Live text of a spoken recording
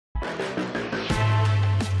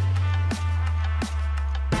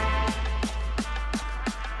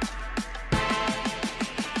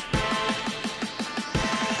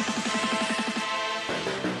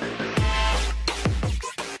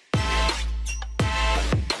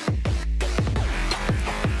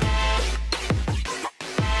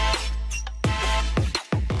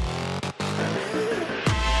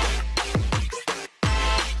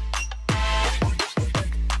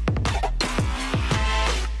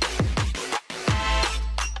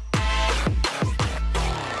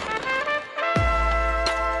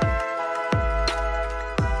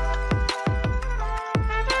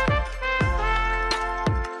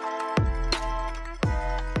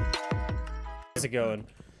How's it going?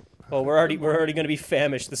 Oh, we're already gonna be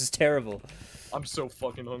famished. This is terrible. I'm so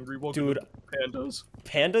fucking hungry. Welcome Dude, to Pandas.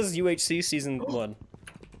 Pandas UHC season 1.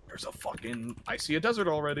 There's a fucking... I see a desert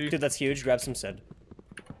already. Dude, that's huge. Grab some sand.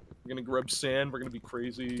 We're gonna grab sand. We're gonna be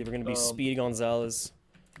crazy. Dude, we're gonna be Speedy Gonzalez.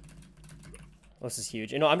 Oh, this is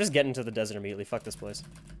huge. You know, I'm just getting to the desert immediately. Fuck this place.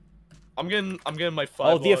 I'm getting my 5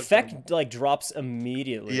 Oh, the logs effect and... like drops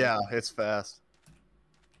immediately. Yeah, it's fast.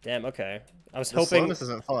 Damn. Okay. I was The hoping. slowness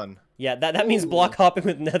isn't fun. Yeah, that means block hopping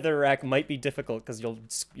with netherrack might be difficult because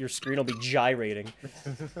your screen will be gyrating.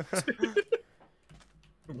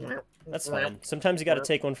 That's fine. Sometimes you gotta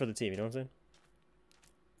take one for the team. You know what I'm saying?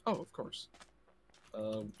 Oh, of course.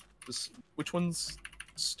 Which one's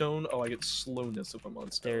stone? Oh, I get slowness if I'm on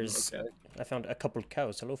stone. There's. Okay. I found a couple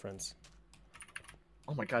cows. Hello, friends.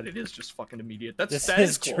 Oh my god, it is just fucking immediate. That This is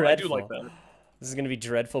is cool. dreadful. I do like that. This is gonna be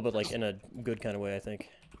dreadful, but like in a good kind of way, I think.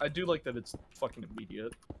 I do like that it's fucking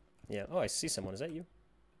immediate. Yeah. Oh, I see someone. Is that you?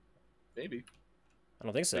 Maybe. I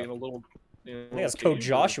don't think so. In a little. I think that's Code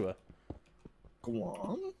Joshua.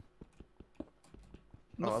 Guam?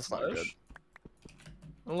 Oh, that's not good.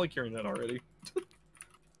 I don't like hearing that already.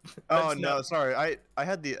 Oh no, sorry. I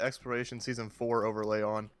had the Exploration Season 4 overlay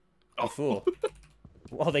on. You fool.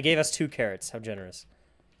 Well, they gave us 2 carrots. How generous.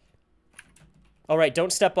 All right,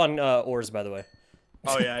 don't step on ores, by the way.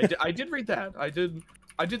 Oh yeah, I did read that. I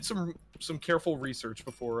did some careful research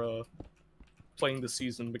before playing the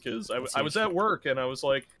season because I was at work and I was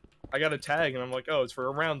like, I got a tag and I'm like, oh, it's for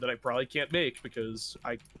a round that I probably can't make because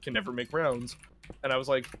I can never make rounds. And I was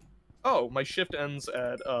like, oh, my shift ends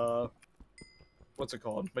at what's it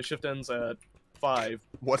called? My shift ends at 5.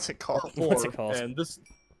 What's it called? 4, What's it called? And this,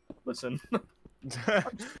 listen,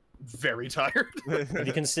 I'm very tired. Have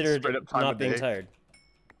you considered not being tired?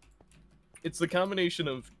 It's the combination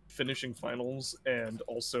of finishing finals and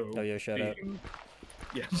also Oh, yo, shout out.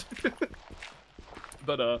 Yeah.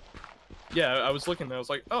 But yeah, I was looking and I was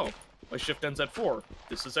like, oh, my shift ends at 4.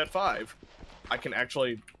 This is at 5. I can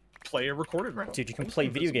actually play a recorded round. Dude, you can play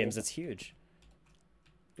video games. That's huge.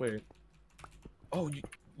 Wait. Oh,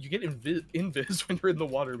 you get invis when you're in the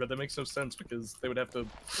water, but that makes no sense because they would have to.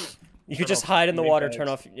 You could just hide in the water, turn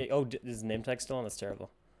off. Oh, is name tag still on? That's terrible.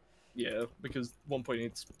 Yeah, because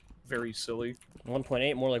 1.8's very silly.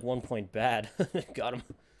 1.8, more like 1 point bad. Got him.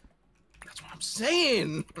 That's what I'm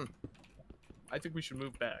saying. I think we should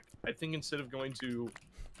move back. I think instead of going to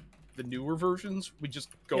the newer versions, we just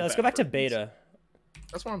go. Yeah, let's go back to beta.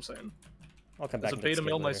 That's what I'm saying. I'll come back. As a beta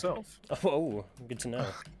male myself. Oh, good to know.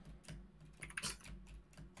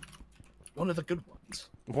 One of the good ones.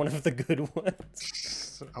 One of the good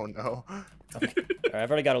ones. Oh no. Okay. Alright, I've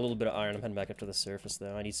already got a little bit of iron. I'm heading back up to the surface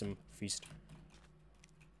though. I need some feast.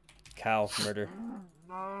 Cow murder.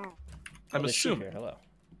 I'm assuming. Here. Hello.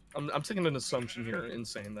 I'm taking an assumption here in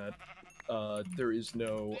saying that there is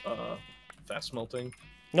no fast melting.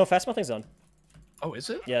 No, fast melting's on. Oh, is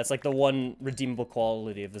it? Yeah, it's like the one redeemable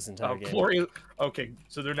quality of this entire game. Okay,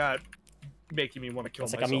 so they're not making me want to kill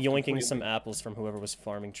It's myself. like I'm yoinking completely. some apples from whoever was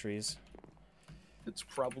farming trees. It's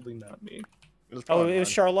probably not me. Oh, it was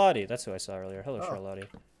Charlotte. That's who I saw earlier. Hello, Charlotte.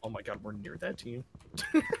 Oh my god, we're near that team.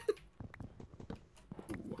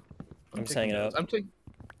 I'm saying it out.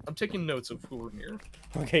 I'm taking notes of who we're near.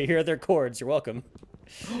 Okay, here are their chords. You're welcome.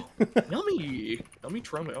 Yummy! Yummy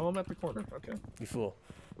trumpet. Oh, I'm at the corner. Okay. You fool.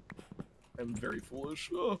 I'm very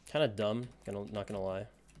foolish. Oh. Kind of dumb. Not gonna lie.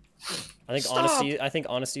 I think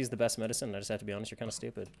honesty is the best medicine. I just have to be honest. You're kind of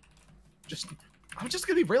stupid. I'm just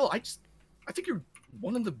gonna be real. I think you're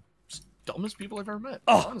one of the dumbest people I've ever met.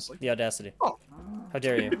 Oh, honestly. The audacity. Oh. How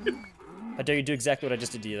dare you? How dare you do exactly what I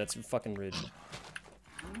just did to you? That's fucking rude.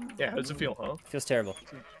 Yeah, how does it feel, huh? It feels terrible.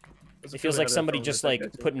 Does It feels like somebody headphones just or like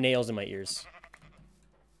something? put nails in my ears.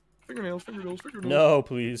 Fingernails. No,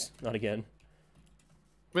 please, not again.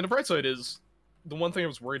 I mean, the bright side is, the one thing I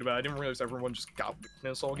was worried about, I didn't realize everyone just got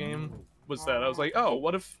weakness all game, was that I was like, oh,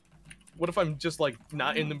 what if I'm just, like,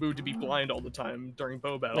 not in the mood to be blind all the time during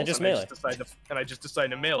bow battles, And just melee. I just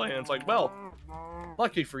decide to melee, and it's like, well,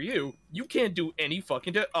 lucky for you, you can't do any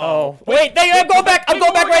fucking Oh, wait, I'm going back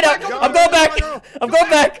right now! I'm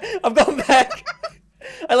going back!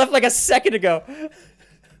 I left like a second ago.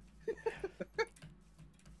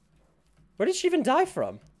 Where did she even die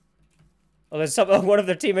from? Oh, there's one of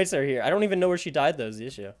their teammates are here. I don't even know where she died, though, is the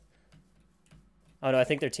issue. Oh, no, I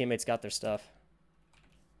think their teammates got their stuff.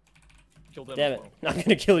 Kill them Damn as it. well. I'm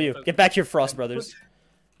gonna kill you. Get back here, Frost Brothers.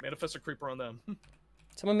 Manifest a creeper on them.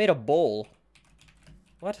 Someone made a bowl.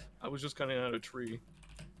 What? I was just cutting out a tree.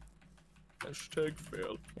 Hashtag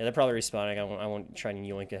fail. Yeah, they're probably respawning. I won't try and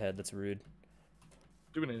yoink ahead. That's rude.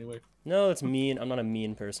 Do it anyway. No, that's mean. I'm not a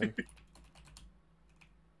mean person.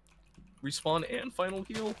 respawn and final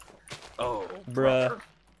heal. Oh, Bruh. brother.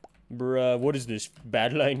 Bruh, what is this?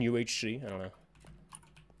 Badline UHC? I don't know.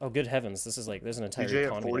 Oh, good heavens. This is like, there's an entire TJ at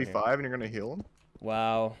economy down 45 here. and you're gonna heal him?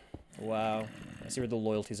 Wow. Wow. I see where the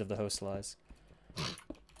loyalties of the host lies. I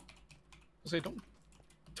say,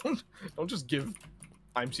 don't just give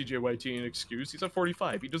I'm CJYT an excuse. He's at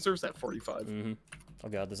 45. He deserves that 45. Mm-hmm. Oh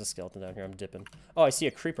god, there's a skeleton down here. I'm dipping. Oh, I see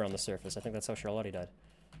a creeper on the surface. I think that's how Charlotte died.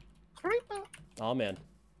 Creeper. Oh man.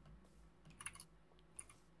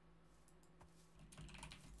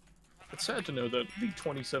 It's sad to know that the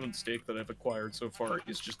 27 stake that I've acquired so far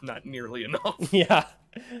is just not nearly enough. Yeah.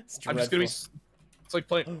 It's I'm dreadful. just gonna be. It's like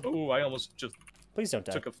playing. Oh, I almost just Please don't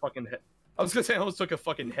die. took a fucking head. I was gonna say I almost took a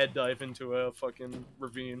fucking head dive into a fucking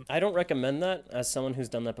ravine. I don't recommend that as someone who's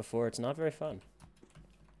done that before. It's not very fun.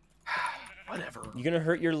 Whatever. You're gonna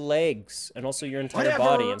hurt your legs and also your entire Whatever.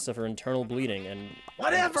 body and suffer internal bleeding and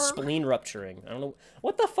Whatever. spleen rupturing. I don't know.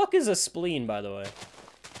 What the fuck is a spleen, by the way?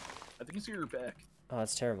 I think it's your back. Oh,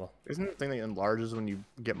 that's terrible. Isn't it the thing that enlarges when you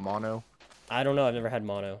get mono? I don't know. I've never had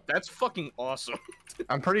mono. That's fucking awesome.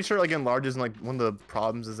 I'm pretty sure like enlarges and like one of the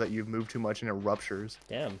problems is that you've moved too much and it ruptures.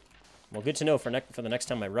 Damn. Well, good to know for the next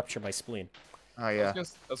time I rupture my spleen. Oh yeah. I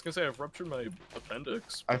was gonna say I've ruptured my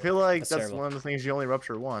appendix. I feel like That's that's terrible. one of the things you only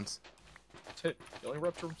rupture once. You only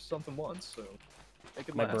rupture something once, so make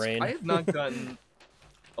it My last. brain. I have not gotten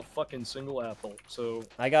a fucking single apple, so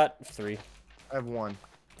I got 3. I have one.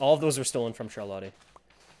 All of those were stolen from Charlotte.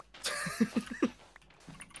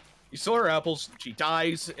 you stole her apples. She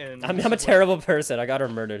dies, and I'm a terrible person. I got her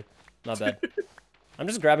murdered. Not bad. I'm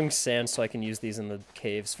just grabbing sand so I can use these in the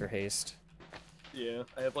caves for haste. Yeah,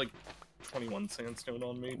 I have like 21 sandstone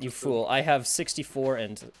on me. You just to- fool. I have 64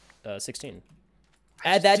 and 16.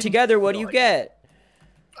 Add that together, what do you get?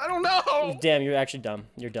 I don't know. Damn, you're actually dumb.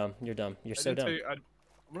 You're dumb. You're dumb. You're I so didn't dumb. tell you-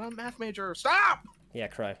 I'm not a math major. Stop! Yeah,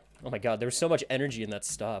 cry. Oh my god, there was so much energy in that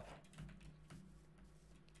stop.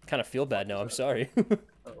 Kind of feel bad now, I'm sorry.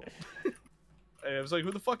 Oh. I was like,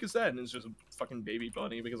 who the fuck is that? And it's just a fucking baby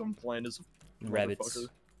bunny because I'm blind as a Rabbits.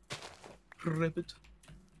 motherfucker. Rabbit.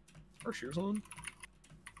 Are shears on?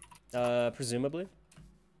 Presumably.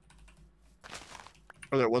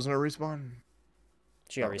 Oh, there wasn't a respawn?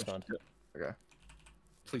 She got Oh, respawned. shit. Okay.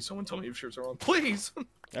 Please, someone tell me if shears are on. Please!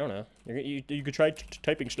 I don't know. You could try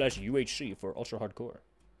typing /UHC for ultra hardcore.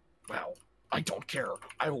 Wow. I don't care.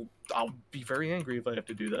 I'll be very angry if I have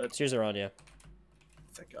to do that. Shears are on, yeah.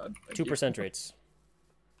 Thank God. Thank you. 2% rates.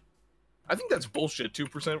 I think that's bullshit,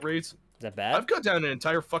 2% rates. Is that bad? I've cut down an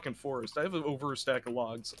entire fucking forest. I have over a stack of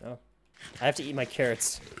logs. Oh. I have to eat my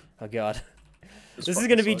carrots. Oh god. This is fucking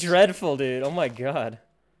gonna be sucks. dreadful, dude. Oh my god.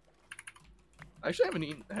 I actually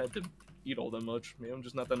haven't had to eat all that much. Maybe I'm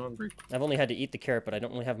just not that hungry. I've only had to eat the carrot, but I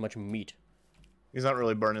don't really have much meat. He's not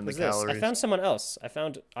really burning the What's this? calories. I found someone else. I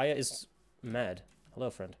found Aya is mad. Hello,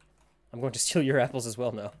 friend. I'm going to steal your apples as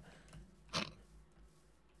well now.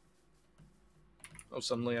 Oh,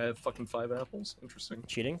 suddenly I have fucking 5 apples. Interesting.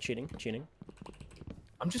 Cheating, cheating, cheating.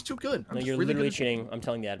 I'm just too good. I'm No, just you're really literally good. cheating. I'm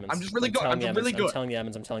telling the admins. I'm just really good. telling I'm the just admins, really good. I'm telling the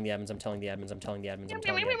admins. I'm telling the admins. I'm telling the admins. I'm telling the admins. I'm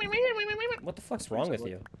telling the admins. What the fuck's wrong with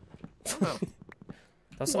you? I don't know.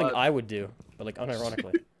 That's something What? I would do, but like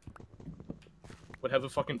unironically. Would have a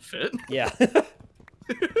fucking fit? Yeah.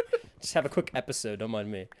 Just have a quick episode. Don't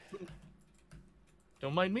mind me.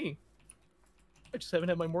 Don't mind me. I just haven't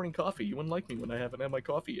had my morning coffee. You wouldn't like me when I haven't had my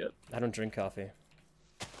coffee yet. I don't drink coffee.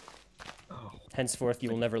 Oh. Henceforth, you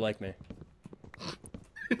will never like me.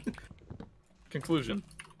 Conclusion.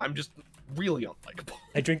 I'm just really unlikable.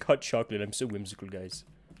 I drink hot chocolate. I'm so whimsical, guys.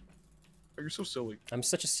 You're so silly. I'm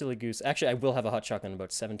such a silly goose. Actually, I will have a hot chocolate in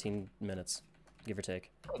about 17 minutes, give or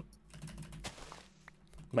take.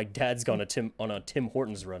 My dad's gone on a Tim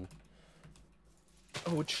Hortons run.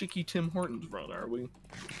 Oh, a cheeky Tim Hortons run, are we?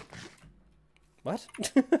 What?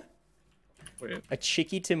 Wait, A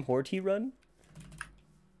cheeky Tim Horty run?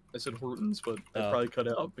 I said Hortons, but I Oh. probably cut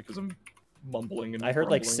out because I'm mumbling and I heard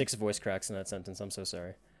like grumbling. 6 voice cracks in that sentence. I'm so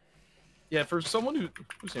sorry. Yeah, for someone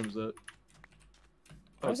whose name was that?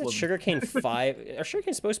 Why was it Logan. sugarcane 5? Are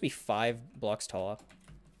sugarcane supposed to be 5 blocks tall?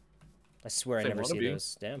 I swear I They never wanna see be.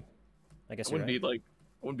 those. Damn. I guess I you're wouldn't right. be like,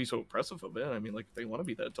 I wouldn't be so oppressive of it. I mean, like, if they want to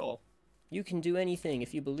be that tall, You can do anything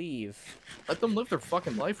if you believe. let them live their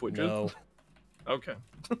fucking life, would you? No. Okay.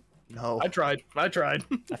 No. I tried. I tried.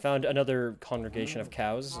 I found another congregation of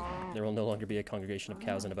cows. There will no longer be a congregation of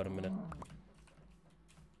cows in about a minute.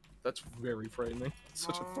 That's very frightening.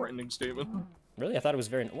 Such a frightening statement. Really? I thought it was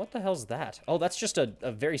very... What the hell's that? Oh, that's just a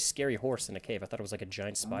very scary horse in a cave. I thought it was like a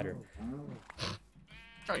giant spider.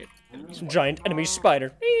 Giant enemy spider. Giant enemy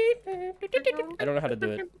spider. I don't know how to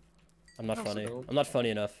do it. I'm not funny. I'm not funny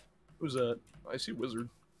enough. Who's that? I see wizard.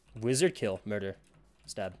 Wizard kill. Murder.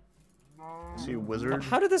 Stab. See, wizard.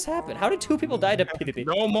 How did this happen? How did 2 people die to PvP?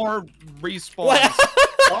 No more respawns.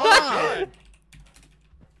 What?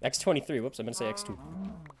 X23. Whoops, I meant to say X2.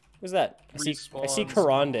 Who's that? I see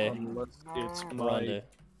Karande. Unless it's my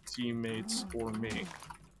teammates or me.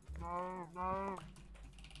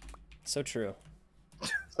 So true.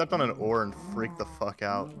 Stepped on an ore and freaked the fuck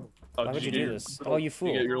out. Oh, Why would you do this? Oh, you fool.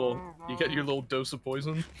 You get your little dose of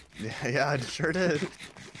poison. Yeah, I sure did.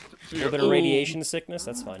 A little bit of radiation sickness,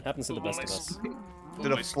 that's fine. Happens to the best of us.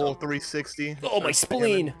 Did a full 360. Oh, my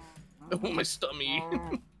spleen! Oh, my stomach.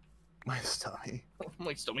 My stomach.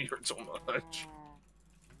 My stomach hurts so much.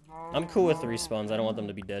 I'm cool with the respawns. I don't want them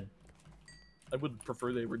to be dead. I would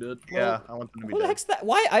prefer they were dead. Yeah, I want them to be Who the dead. heck's that?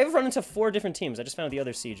 Why? I've run into 4 different teams. I just found the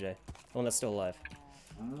other CJ. The one that's still alive.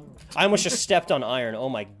 I almost just stepped on iron. Oh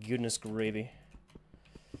my goodness gravy.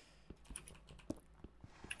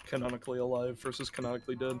 Canonically alive versus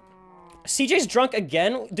canonically dead. CJ's drunk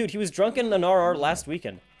again? Dude, he was drunk in an RR last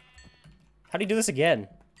weekend. How'd he do this again?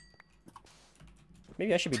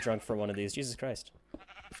 Maybe I should be drunk for one of these. Jesus Christ.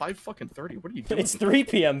 5:30. What are you doing? It's 3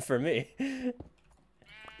 p.m. for me.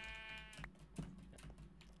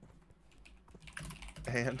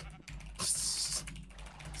 And It's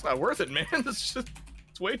not worth it, man. It's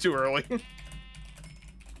way too early.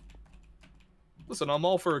 Listen, I'm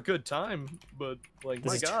all for a good time, but like,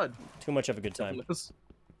 This my is God, Too much of a good time.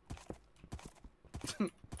 You're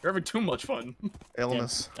having too much fun.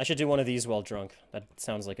 illness. I should do one of these while drunk. That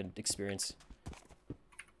sounds like an experience.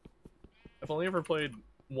 I've only ever played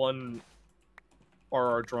one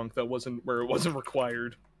RR drunk that wasn't where it wasn't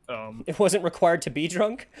required. It wasn't required to be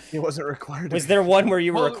drunk? He wasn't required to. Was there one where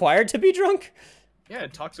you were Well, required to be drunk? Yeah,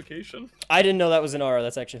 intoxication. I didn't know that was an RR.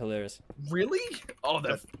 That's actually hilarious. Really? Oh,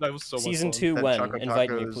 that was so Season much fun. 2 That when? Choco Invite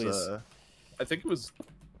me, Tacos, please. I think it was.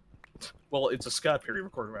 Well, it's a Scott Perry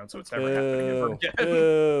recording round, so it's never happening ever Boo. again.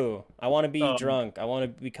 Boo. I want to be Um, drunk. I want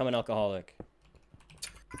to become an alcoholic.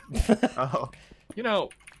 Oh, You know,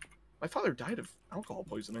 my father died of alcohol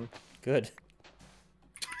poisoning. Good.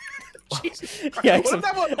 Jesus. Yeah, What if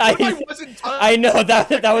that was, I- what if I wasn't time? I know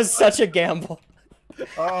that was such a gamble.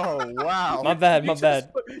 oh wow. My bad, my You just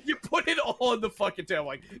bad. You put it all on the fucking tail,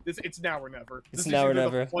 like this. It's now or never. It's This now or is either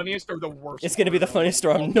never. The funniest or the worst. It's gonna be the funniest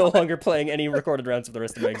story. I'm no longer playing any recorded rounds for the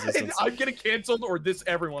rest of my existence. I'm getting canceled, or this.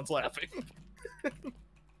 Everyone's laughing.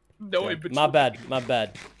 No in between. My bad, my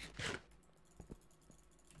bad.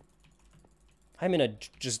 I'm in a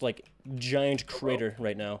just like giant crater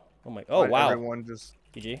right now. Oh my! Oh Why wow! Everyone just.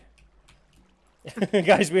 GG.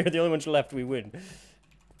 Guys, we are the only ones left. We win. I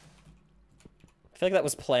feel like that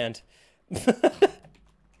was planned.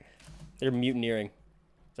 They're mutineering.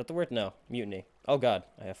 Is that the word? No. Mutiny. Oh god,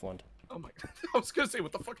 I F1'd. Oh my! I was gonna say,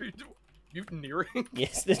 what the fuck are you doing? Mutineering?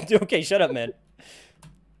 Yes. Okay, shut up, man.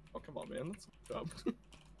 Oh come on, man. That's dumb.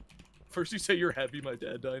 First you say you're happy my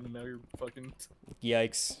dad died, and now you're fucking.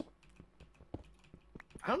 Yikes.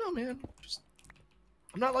 I don't know, man. Just.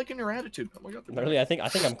 I'm not liking your attitude. Oh my god. Literally, I think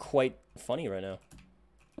I'm quite funny right now.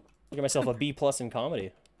 Look at myself, a B+ in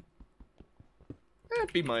comedy.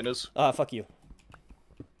 B minus. Fuck you.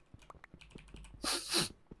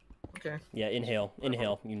 Okay. Yeah, inhale,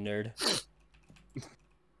 you nerd.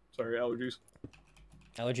 Sorry, allergies.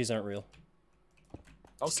 Allergies aren't real.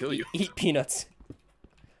 I'll kill you. Eat peanuts.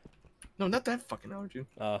 No, not that fucking allergy.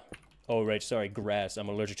 Oh right, sorry, grass. I'm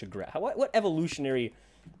allergic to grass. What evolutionary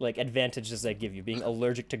like advantage does that give you? Being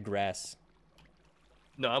allergic to grass.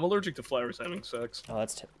 No, I'm allergic to flowers having sex. Oh,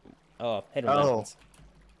 that's. Oh, hey, Oh.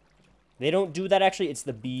 They don't do that actually. It's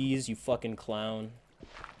the bees. You fucking clown.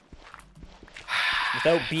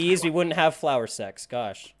 Without bees, we wouldn't have flower sex.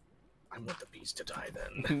 Gosh. I want the bees to die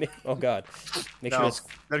then. Oh god. Make sure No, it's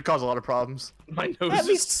that'd cause a lot of problems. My nose at is...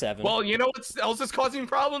 least 7. Well, you know what else is causing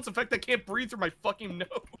problems? In fact, I can't breathe through my fucking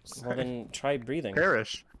nose. Well, then try breathing.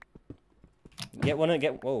 Perish. Get one.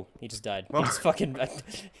 Get. Whoa, he just died. He just fucking.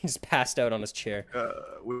 He just passed out on his chair.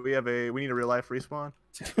 We need a real life respawn.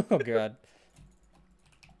 Oh god.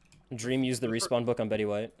 Dream used the respawn book on Betty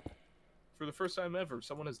White. For the first time ever,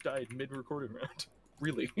 someone has died mid-recording round.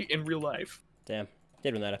 Really, in real life. Damn.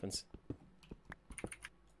 Did when that happens.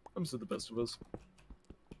 Comes to the best of us.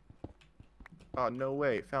 Oh no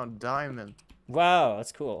way! Found diamond. Wow,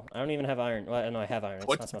 that's cool. I don't even have iron. Well, no, I have iron.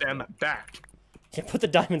 Put That's not them cool. back. Yeah, put the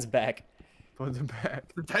diamonds back. Put them back.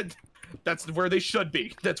 That's where they should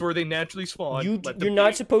be. That's where they naturally spawn. Let them You're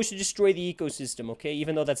not be. supposed to destroy the ecosystem, okay?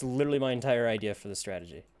 Even though that's literally my entire idea for the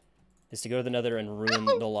strategy. Is to go to the nether and ruin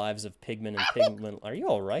the lives of pigmen and pigmen. Are you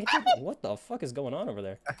alright? What the fuck is going on over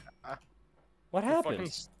there? What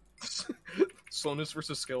happened? Slowness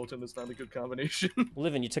versus skeleton is not a good combination.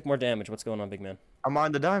 Livin, you took more damage. What's going on, big man? I'm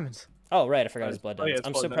on the diamonds. Oh, right. I forgot his blood Oh, yeah, diamonds. it's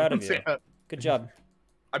I'm blood so proud of diamonds, you. yeah. Good job.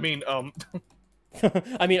 I mean,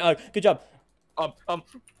 good job. um,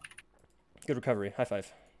 Good recovery. High five.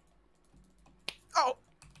 oh,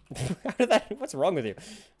 How did that? What's wrong with you?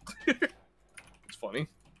 it's funny.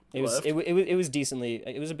 It was decently.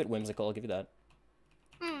 It was a bit whimsical. I'll give you that.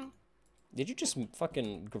 Did you just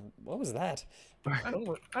fucking? What was that? I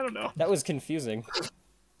don't know. That was confusing.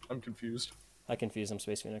 I'm confused. I confuse. I'm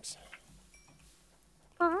Space Phoenix.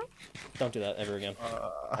 Don't do that ever again.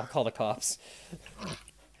 I'll call the cops.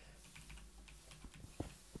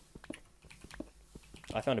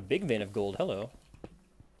 I found a big vein of gold. Hello.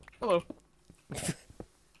 Hello.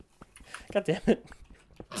 God damn it.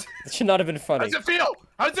 That should not have been funny. How does it feel?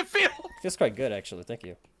 How does it feel? Feels quite good, actually. Thank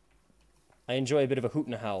you. I enjoy a bit of a hoot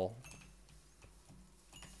and a howl.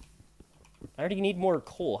 I already need more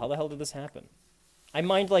coal. How the hell did this happen? I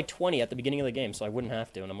mined like 20 at the beginning of the game, so I wouldn't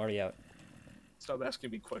have to, and I'm already out. Stop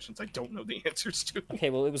asking me questions I don't know the answers to. Okay,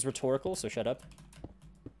 well, it was rhetorical, so shut up.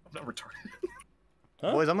 I'm not retarded.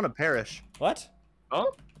 Huh? Boys, I'm gonna perish. What? Huh?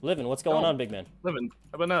 Livin, what's going on, big man? Living.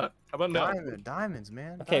 How about not? How about no? Diamonds,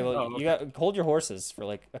 man. Okay, well, Oh, you got hold your horses for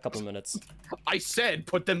like a couple of minutes. I said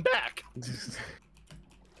put them back.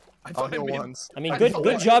 I I'll thought I heal made, once. I mean,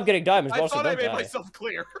 good job getting diamonds, but I also thought I don't made die. myself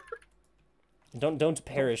clear. Don't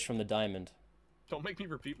perish from the diamond. Don't make me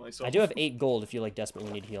repeat myself. I do have 8 gold if you like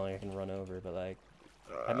desperately need healing. I can run over, but like,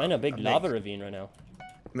 I'm in a big lava ravine right now.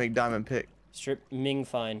 Make diamond pick. Strip Ming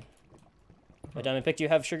fine. My diamond pick. Do you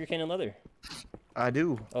have sugarcane and leather? I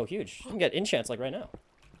do. Oh, huge. You can get enchants like right now.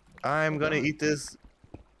 I'm gonna eat this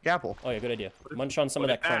apple. Oh yeah, good idea. Munch on some of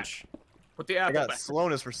Put that it back. crunch. Put the I apple got back.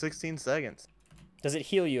 slowness for 16 seconds. Does it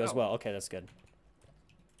heal you as Oh. well? Okay, that's good.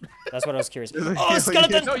 That's what I was curious. Does it Oh, heal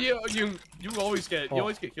skeleton! No, you always get Oh.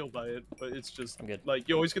 healed by it, but it's just I'm good. like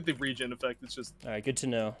you always get the regen effect. It's just All right, good to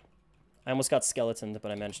know. I almost got skeletoned,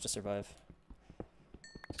 but I managed to survive.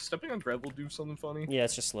 stepping on gravel do something funny. Yeah,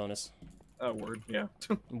 it's just slowness. Oh, word, yeah.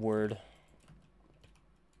 Word.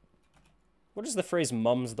 What does the phrase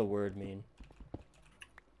 "mum's the word" mean?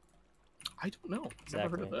 I don't know.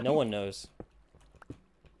 Never heard Exactly. of that. No one knows.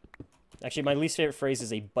 Actually, my least favorite phrase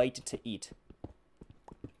is a bite to eat.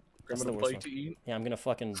 That's Grabbing the a worst bite to one. eat. Yeah, I'm gonna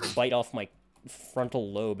fucking bite off my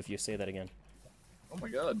frontal lobe if you say that again. Oh my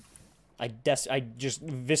god. I just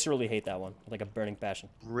viscerally hate that one, like a burning passion.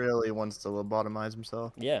 Really wants to lobotomize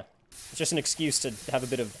himself. Yeah. It's just an excuse to have a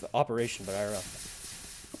bit of operation, but IRL.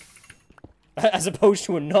 As opposed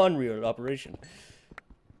to a non-real operation.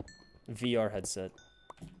 VR headset.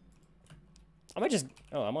 I might just...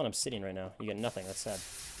 Oh, I'm on Obsidian right now. You get nothing. That's sad.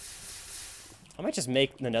 I might just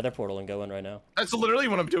make the nether portal and go in right now. That's literally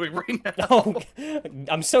what I'm doing right now. Oh,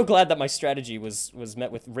 I'm so glad that my strategy was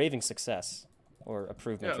met with raving success. Or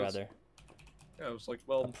improvement, Yeah, it was- rather. Yeah, I was like,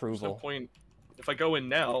 well, there's Approval. no point. If I go in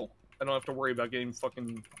now, I don't have to worry about getting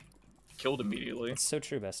fucking killed immediately. It's so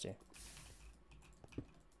true, bestie.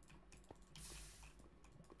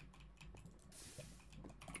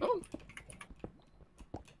 Oh,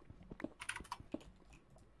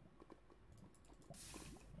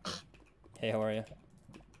 Hey, how are you?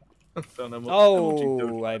 found MLG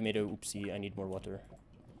Oh, I made a oopsie. I need more water.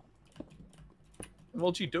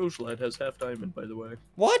 MLG Doge Lad has half diamond, by the way.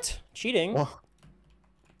 What? Cheating? Well,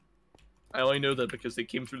 I only know that because they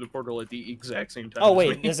came through the portal at the exact same time. Oh as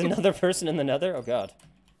wait, me. there's another person in the nether? Oh god.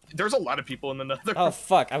 There's a lot of people in the nether. Oh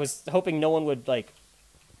fuck, I was hoping no one would, like...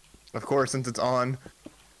 of course, since it's on.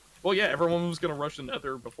 Well, yeah, everyone was gonna rush the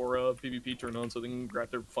nether before PvP turned on so they can grab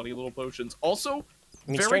their funny little potions. Also,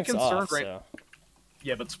 I mean, very strength's concerned off, right. so...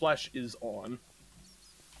 Yeah, but Splash is on.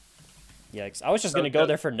 Yikes. I was just gonna go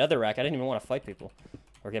there for netherrack. I didn't even want to fight people.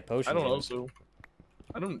 Or get potions. I don't even. also.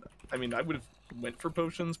 I mean, I would have went for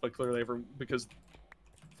potions, but clearly because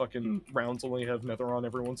fucking rounds only have nether on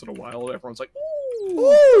every once in a while. Everyone's like, ooh.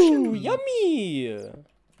 Ooh, yummy!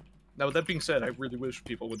 Now, with that being said, I really wish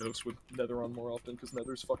people would host with nether on more often because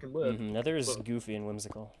nether's fucking lit. Nether is But- goofy and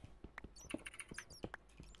whimsical.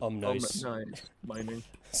 Nice. Nice. Mining.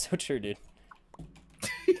 So true, dude.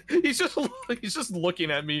 he's just looking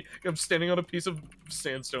at me. I'm standing on a piece of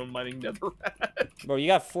sandstone mining netherrack. Bro, you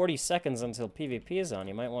got 40 seconds until PvP is on.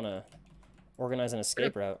 You might want to organize an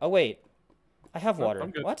escape route. Oh, wait. I have No, water. I'm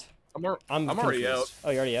good. What? I'm already out. confused. Oh,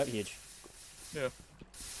 you're already out? Huge. Yeah.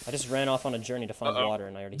 I just ran off on a journey to find water,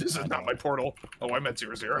 and I already... This is not my portal. Oh, I meant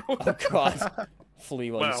 0-0. Oh, God. Flee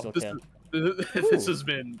while you Wow, still this, can. this has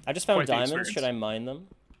been. I just found quite the diamonds. experience. Should I mine them?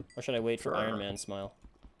 Or should I wait for Iron Man smile?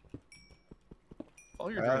 Follow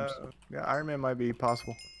your dreams. Yeah, Iron Man might be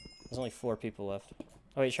possible. There's only 4 people left.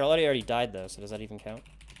 Oh wait, Charlotte already died though, so does that even count?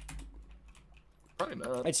 Probably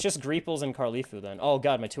not. It's just Greeples and Carlifu then. Oh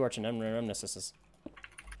god, my 2 Arch and Nemesis.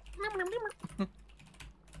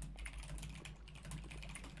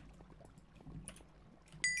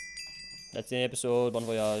 That's the episode. Bon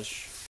voyage.